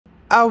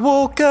I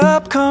woke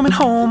up coming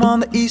home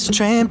on the East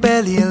train,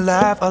 barely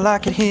alive. All I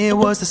could hear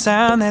was the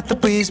sound that the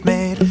breeze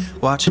made,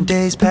 watching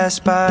days pass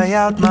by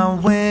out my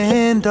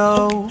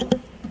window.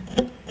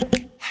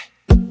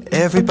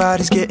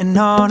 Everybody's getting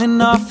on and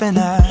off, and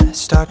I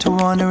start to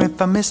wonder if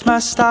I missed my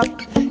stop,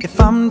 if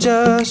I'm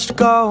just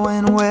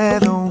going where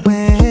the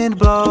wind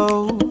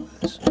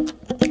blows.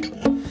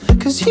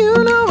 Cause you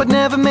know I'd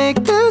never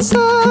make this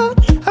up.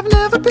 I've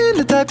never been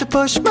the type to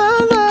push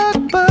my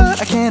luck,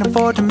 but I can't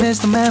afford to miss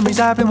the memories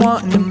I've been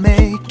wanting to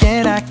make,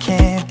 and I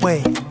can't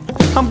wait.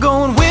 I'm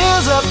going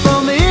wheels up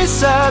from the east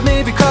side,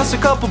 maybe cross a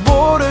couple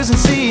borders and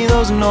see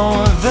those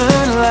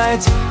northern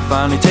lights.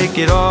 Finally take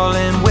it all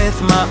in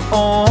with my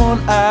own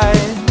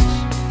eyes.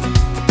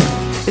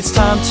 It's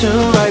time to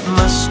write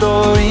my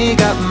story,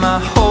 got my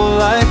whole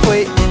life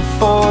waiting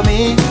for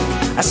me.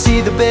 I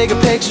see the bigger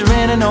picture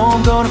and I know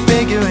I'm gonna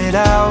figure it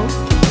out.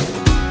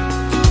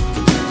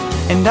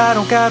 And I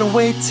don't gotta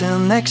wait till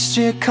next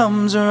year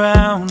comes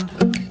around.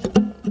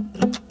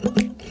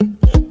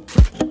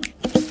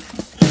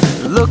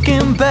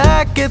 Looking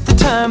back at the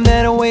time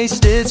that I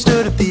wasted,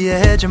 stood at the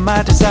edge of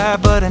my desire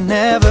but I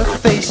never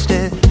faced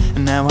it.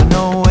 And now I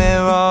know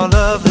where all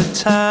of the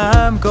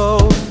time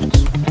goes.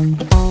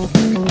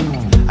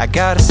 I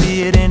gotta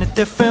see it in a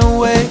different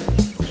way,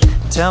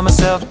 tell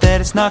myself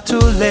that it's not too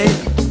late.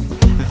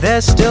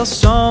 There's still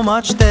so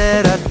much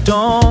that I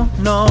don't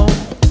know.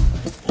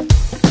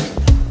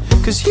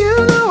 Cause you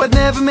know I'd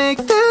never make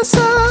this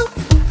up.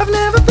 I've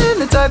never been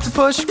the type to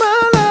push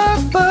my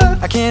luck,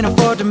 but I can't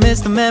afford to miss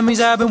the memories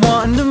I've been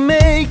wanting to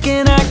make,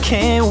 and I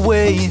can't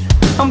wait.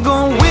 I'm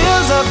going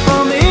wheels up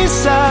from the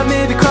east side,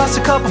 maybe cross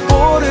a couple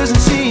borders and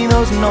see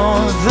those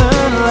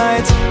northern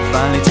lights.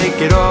 Finally take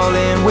it all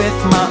in with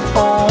my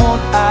own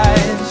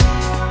eyes.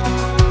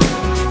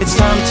 It's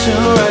time to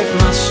write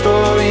my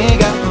story,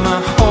 got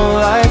my whole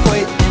life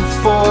waiting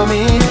for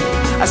me.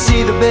 I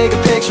see the bigger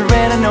picture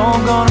and I know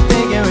I'm gonna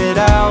figure it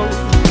out.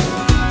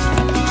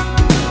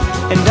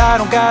 And I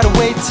don't gotta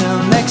wait till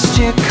next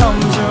year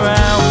comes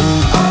around.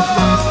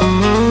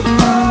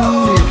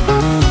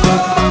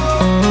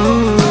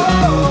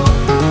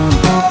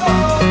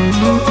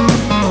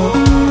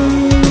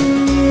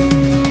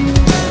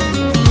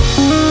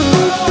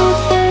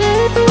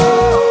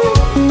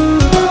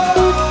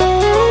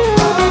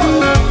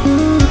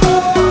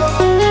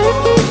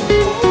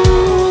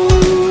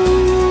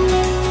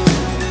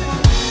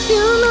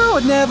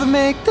 Never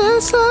make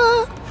this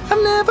up.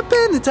 I've never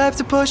been the type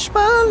to push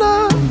my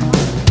luck.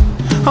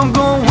 I'm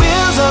going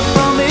wheels up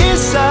from the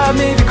east side,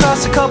 maybe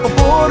cross a couple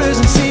borders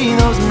and see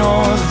those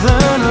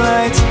northern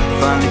lights.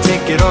 Finally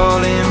take it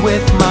all in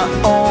with my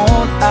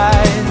own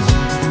eyes.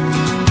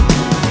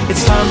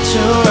 It's time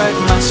to write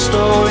my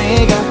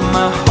story, got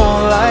my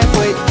whole life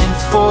waiting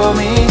for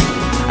me.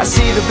 I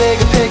see the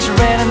bigger picture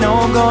and I know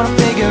I'm gonna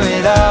figure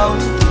it out.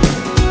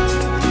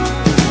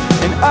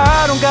 And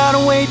I don't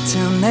gotta wait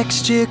till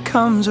next year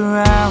comes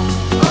around.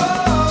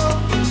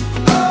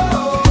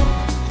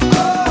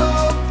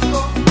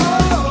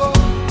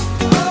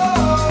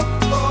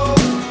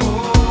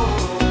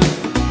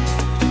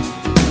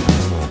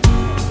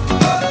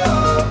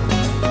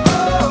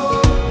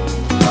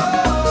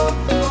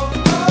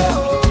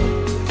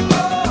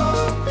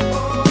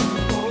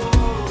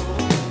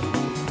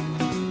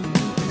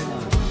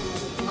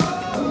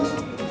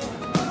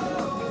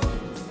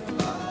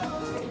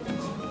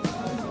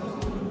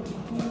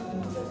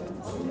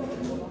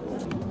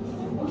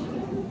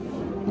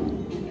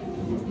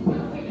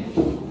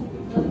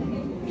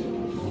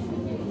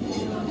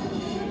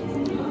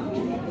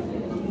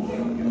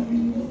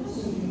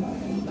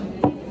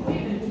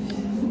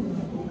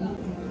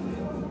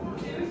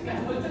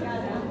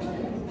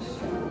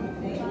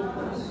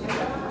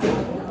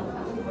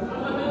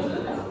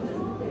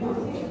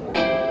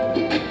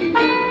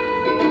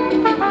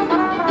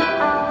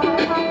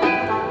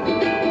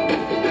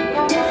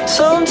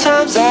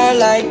 Sometimes I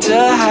like to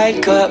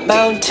hike up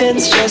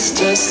mountains just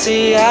to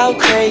see how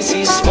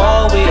crazy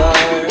small we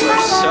are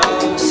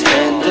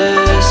in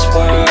this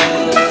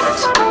world.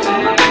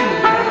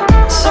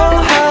 So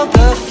how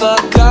the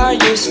fuck are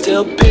you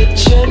still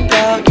bitching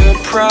about your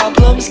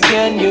problems?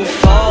 Can you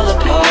fall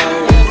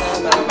apart,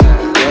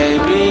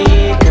 baby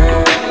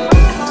girl?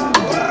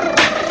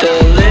 The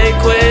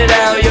liquid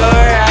out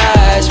your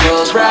eyes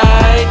rolls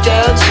right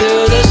down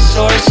to the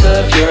source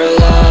of your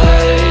life.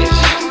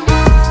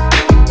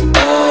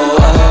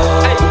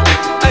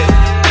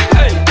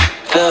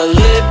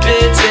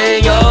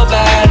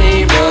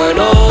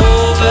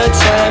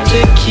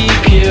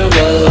 Keep you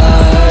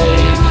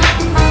alive.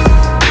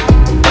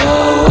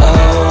 Oh,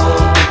 oh.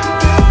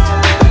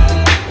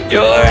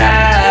 Your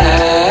eyes,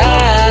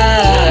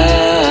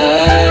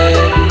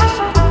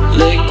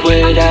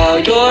 liquid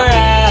out your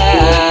eyes.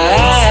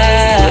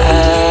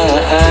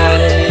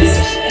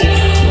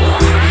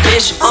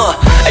 Bitch,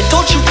 and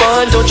don't you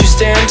run, don't you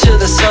stare into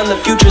the sun. The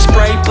future's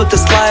bright, but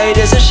this light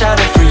isn't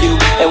shining for you.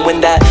 And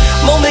when that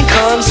moment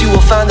comes, you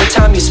will find the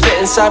time you spent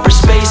in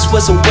cyberspace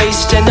was a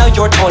waste, and now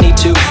you're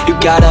 22. You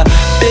got a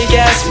big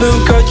ass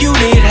mood, girl, you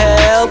need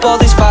help. All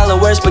these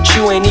followers, but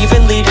you ain't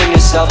even leading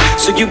yourself. myself.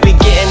 So you be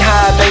getting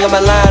high, bang on my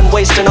line,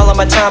 wasting all of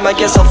my time. I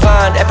guess I'll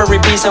find every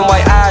reason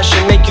why I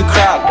should make you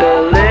cry.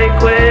 The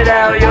liquid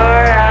out your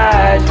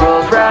eyes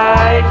rolls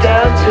right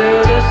down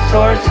to the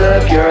source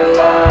of your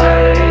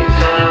life.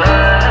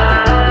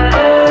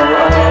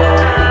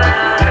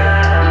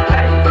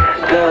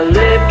 The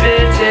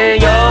lipids in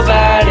your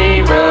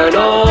body run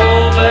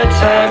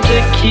overtime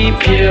to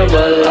keep you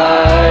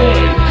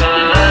alive.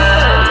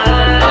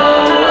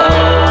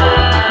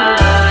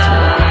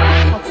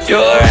 Your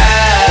eyes,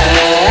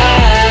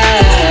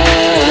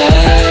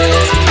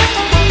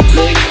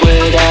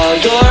 liquid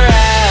out your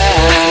eyes.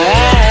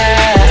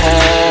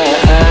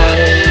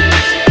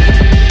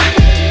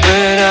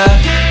 When I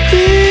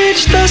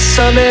reach the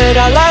summit,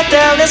 I lie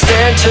down and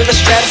stare into the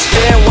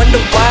stratosphere. Wonder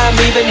why I'm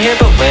even here,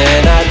 but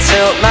when I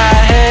tilt my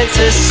head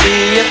to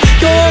see if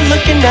you're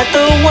looking at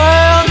the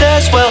world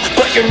as well.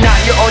 But you're not,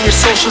 you're on your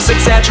socials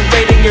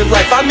exaggerating your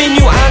life. I mean,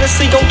 you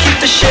honestly gon' keep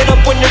the shit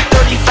up when you're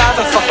 35?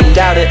 I fucking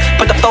doubt it.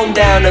 Put the phone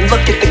down and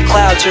look at the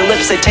clouds. Your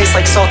lips, they taste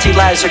like salty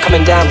lies. They're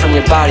coming down from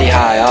your body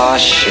high. Aw,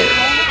 shit.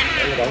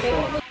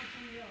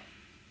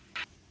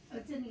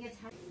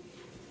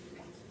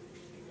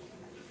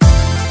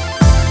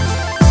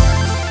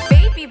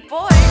 Baby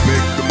boy,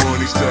 make the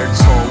money stack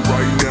tall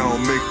right now.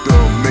 Make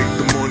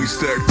the money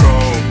stack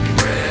tall.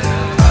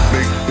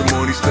 Make the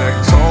money stack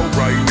tall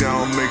right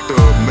now. Make the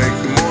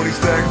money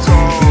stack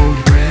tall.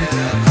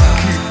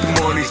 Keep the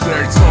money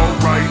stack tall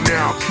right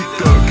now. Keep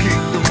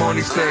the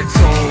money stack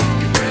tall.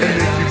 And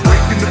if you're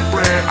breaking the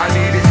bread, I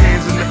need your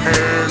hands in the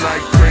air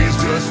like praise.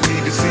 Just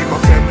need to see my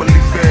family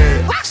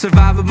fed.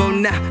 Survivable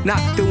now,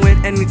 not doing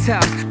any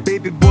tasks.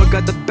 Baby boy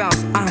got the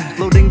bounce, I'm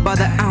floating by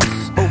the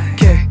ounce.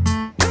 Okay,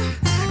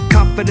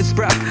 confidence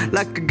sprout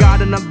like a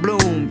garden of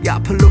bloom. Y'all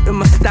polluting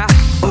my style.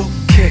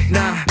 Okay,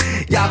 nah,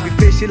 y'all be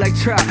fishy like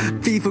trout,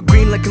 fever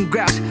green like I'm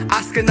grouch.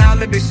 Oscar now,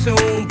 maybe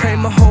soon. Pray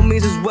my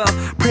homies as well,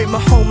 pray my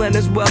homeland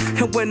as well.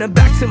 And when I'm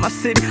back to my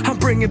city, I'm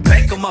bringing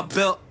back on my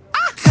belt.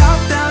 Top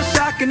down,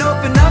 shock and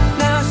open up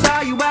now.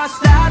 Saw you out,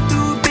 slide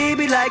through,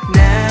 baby, like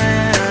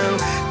now.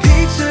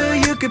 Pizza,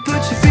 you can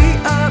put your feet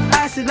up.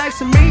 I said like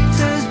some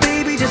meters,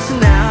 baby, just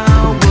an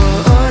hour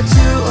or 2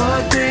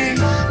 or 3.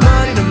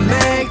 Money to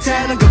make,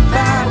 tell them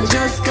goodbye. We're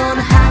just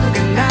gonna have a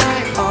good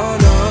night. Oh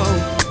no,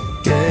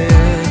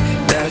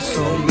 yeah, that's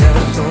on me,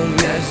 that's on me,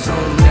 that's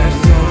on me,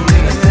 that's on me.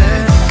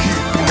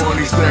 Keep the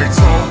money stacked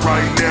tall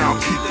right now.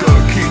 Keep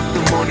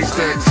the money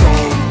stacked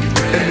tall.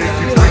 And if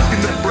you're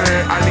breaking the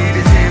bread, I need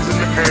your hands in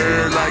the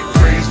air like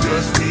praise.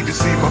 Just need to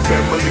see my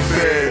family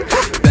fed.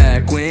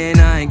 Back when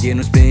I ain't getting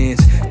no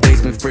spins,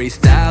 basement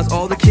freestyles,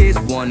 all the kids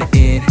wanna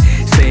in.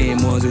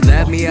 Same ones who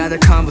left me out of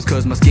converse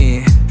cause my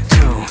skin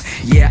tone.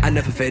 Yeah, I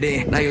never fit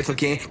in, now you're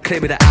talking,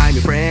 claiming that I'm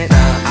your friend.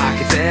 I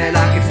can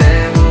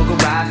tell who'll go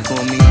ride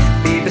for me,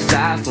 be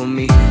beside for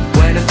me,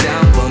 when I'm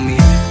down for me.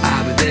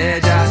 I was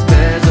there, just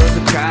bears, those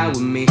who cry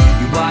with me.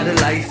 You are the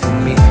life for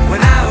me. When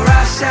I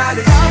rush out,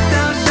 it's top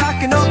down,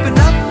 shock and open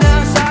up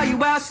now. Saw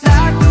you out,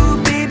 slide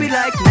through, baby,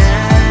 like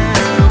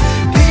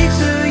now.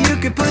 Pizza, you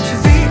can put your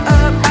feet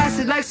up. I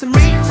said like some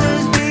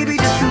meters, baby,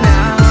 just an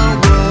hour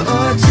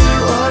or 2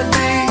 or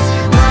 3.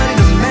 Money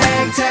to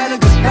make, tell them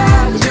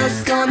goodbye. We're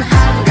just gonna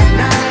have a good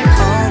night.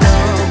 Oh no,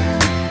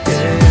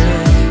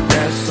 yeah,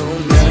 that's on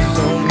me, that's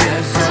on me,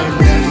 that's on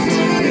me.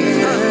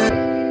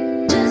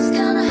 just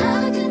gonna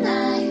have a good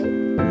night.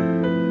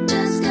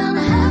 Just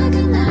gonna have a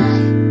good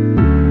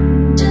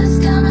night.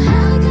 Just gonna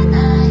have a good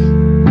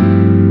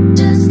night.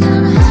 Just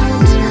gonna have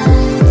a good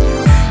night.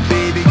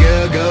 Baby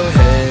girl, go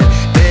ahead,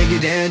 take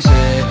it and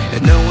check.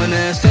 If no one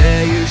else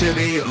there, you should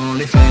be your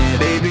only fan.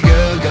 Baby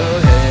girl, go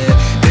ahead,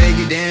 take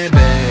it and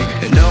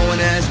back. If no one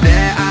else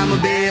there, I'ma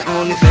be your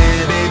only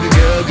fan. Baby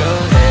girl, go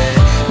ahead,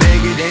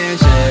 make it and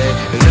check.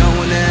 If no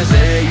one else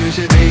there, you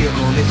should be your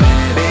only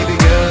fan. Baby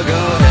girl,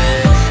 go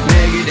ahead,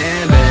 make it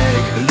and back.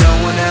 If no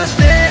one else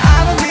there,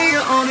 I'ma be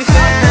your only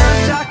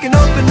fan. Shock and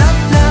open up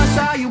now,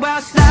 saw you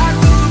out, slide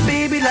through,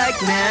 baby, like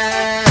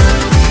now.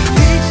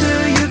 Pizza,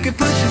 you can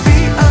put your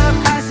feet up.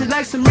 I said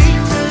like some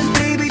meters,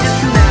 baby,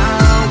 just an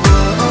hour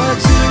or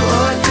 2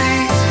 or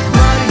 3.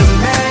 Money to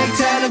make,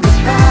 tell them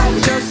goodbye.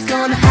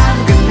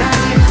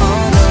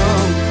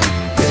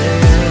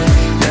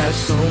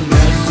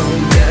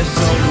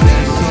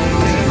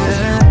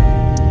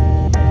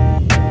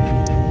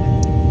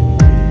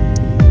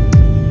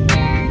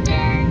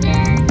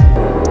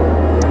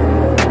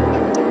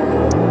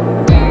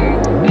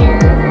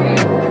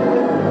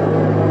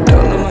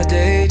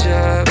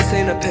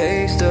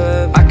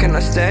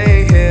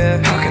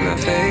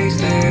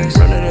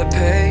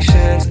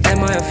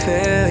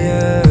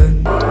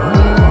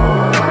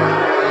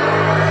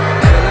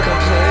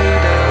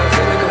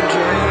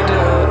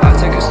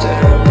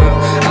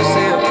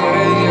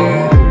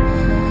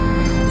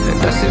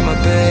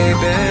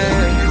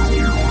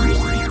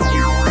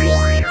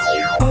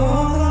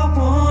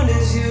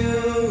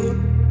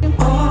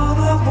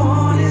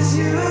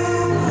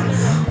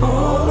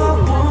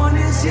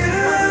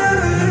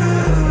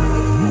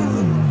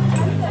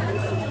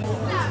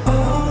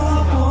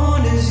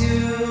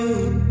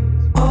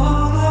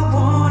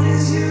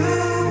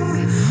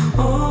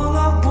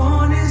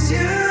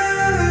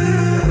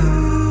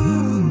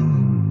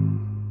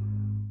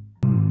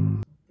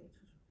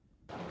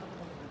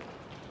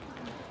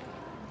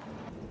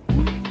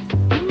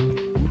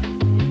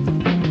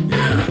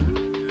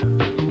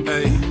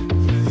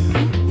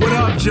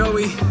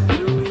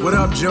 What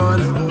up, John?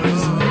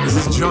 This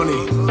is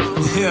Johnny.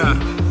 Yeah.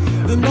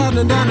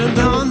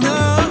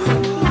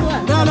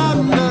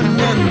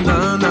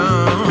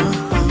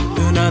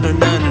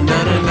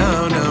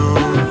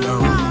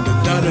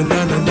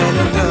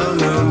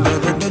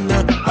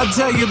 I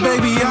tell you,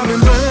 baby, I've been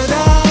burned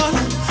out.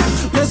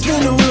 Let's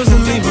spin the wheels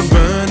and leave a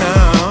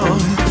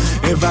burnout.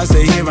 If I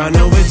stay here, I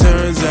know it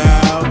turns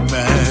out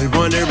bad.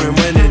 Wondering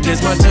when it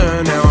is my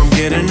turn. Now I'm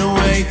getting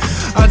away.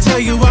 I tell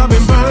you, I've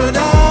been burned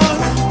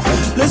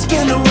out. Let's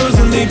spin the wheels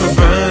and leave a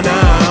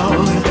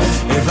burnout.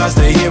 If I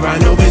stay here, I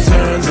know it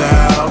turns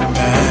out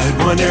bad.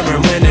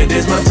 Wondering when it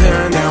is my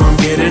turn. Now I'm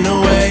getting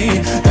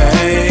away.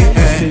 Hey,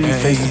 hey, Your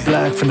hey. face is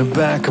black from the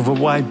back of a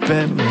white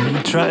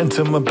Bentley. Trying to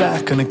turn my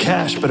back on the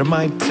cash, but it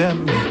might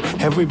tempt me.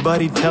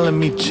 Everybody telling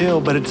me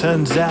chill, but it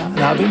turns out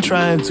I've been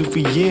trying to for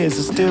years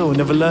and still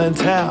never learned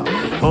how.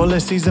 All I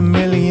see is a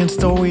million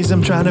stories,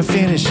 I'm trying to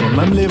finish them.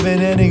 I'm living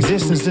an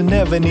existence that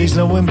never needs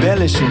no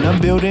embellishing. I'm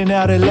building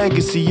out a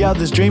legacy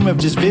others dream of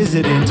just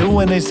visiting. To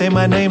when they say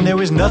my name,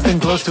 there is nothing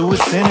close to a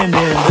synonym.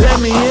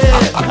 Let me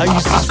in. I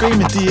used to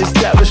scream at the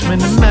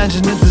establishment,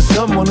 imagine that there's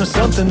someone or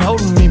something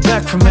holding me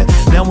back from it.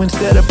 Now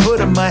instead of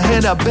putting my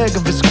hand out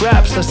begging for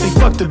scraps, I say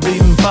fuck the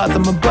beaten path,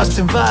 I'm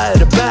busting via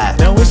the back.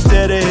 Now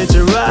instead of hitch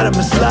a ride,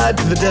 I'ma slide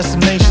to the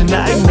destination.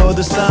 I ignore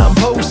the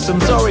signposts, I'm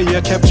sorry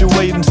I kept you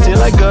waiting.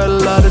 Still I got a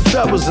lot of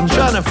troubles, I'm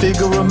trying to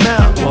figure them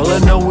out. All I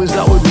know is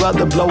I would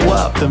rather blow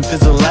up than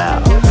fizzle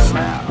out.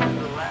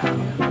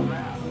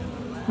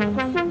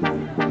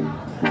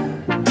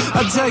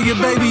 I tell you,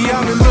 baby,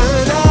 I've been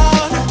burned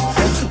out.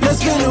 Let's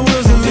spin the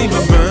wheels and leave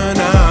a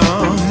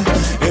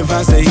burnout. If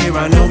I stay here,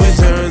 I know it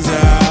turns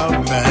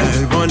out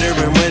bad.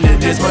 Wondering when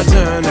it is my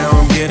turn. Now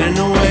I'm getting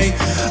away.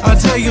 I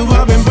tell you,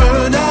 I've been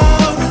burned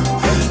out.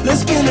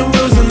 Let's spin the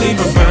wheels and leave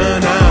a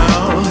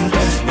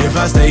burnout. If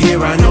I stay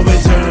here, I know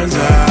it turns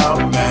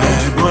out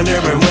bad.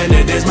 Wondering when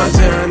it is my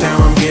turn. Now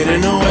I'm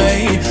getting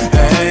away.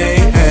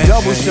 Hey, hey.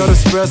 Double shot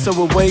espresso,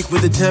 awake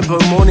with the tempo.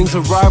 Mornings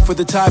arrive with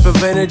the type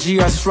of energy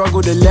I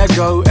struggle to let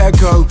go.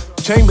 Echo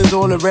chambers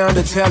all around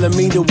are telling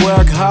me to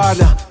work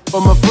harder,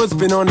 but my foot's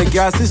been on the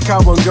gas, this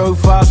car won't go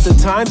faster.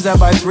 Times that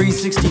by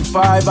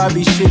 365, I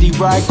be shitty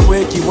right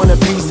quick. You want a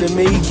piece of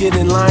me, get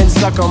in line,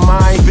 suck on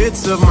my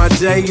bits of my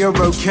day. You're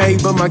okay,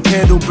 but my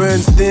candle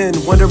burns thin.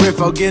 Wonder if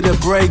I'll get a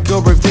break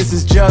or if this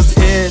is just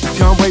it.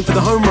 Can't wait for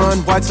the home run,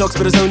 White Sox,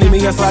 but it's only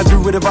me. I slide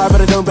through with a vibe, but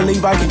I don't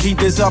believe I can keep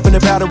this up. In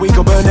about a week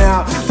I'll burn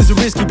out. This is a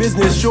risky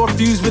business, short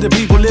fuse with the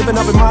people living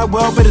up in my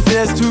world, but it's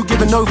theirs too.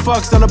 Giving no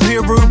fucks on a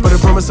peer route, but I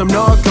promise I'm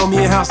not. Got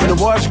me a house and a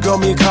watch, got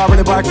me a car and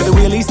a bike with a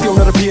wheelie. Still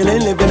not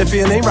appealing, living a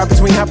feeling right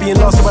between happy and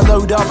lost. So I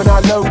load up and I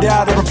load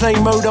out.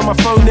 Airplane mode on my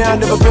phone now.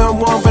 Never burn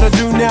one, but I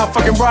do now.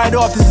 Fucking ride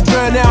off, this is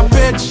burnout,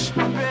 bitch.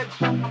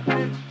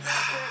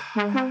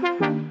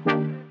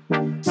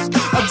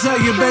 I tell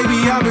you,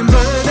 baby, I've been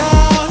burned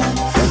out.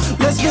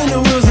 Let's spin the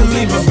wheels and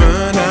leave a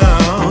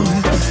burnout.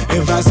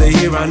 If I stay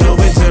here, I know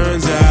it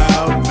turns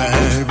out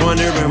bad.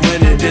 Wondering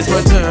when it is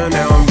my turn.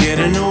 Now I'm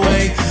getting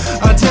away.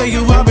 I tell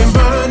you, I've been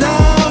burned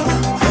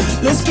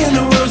out. Let's spin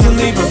the wheels and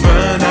leave a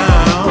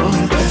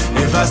burnout.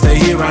 If I stay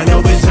here, I know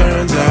it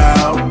turns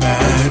out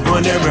bad.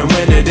 Wondering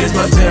when it is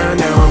my turn.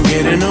 Now I'm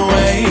getting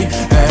away.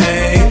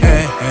 Hey,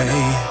 hey,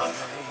 hey.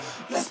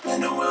 Let's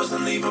spin the wheels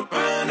and leave a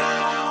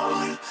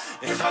burnout.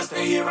 If I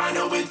stay here, I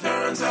know it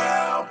turns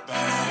out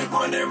bad.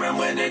 Wondering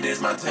when it is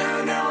my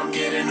turn. Now I'm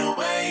getting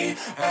away.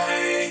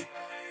 Hey.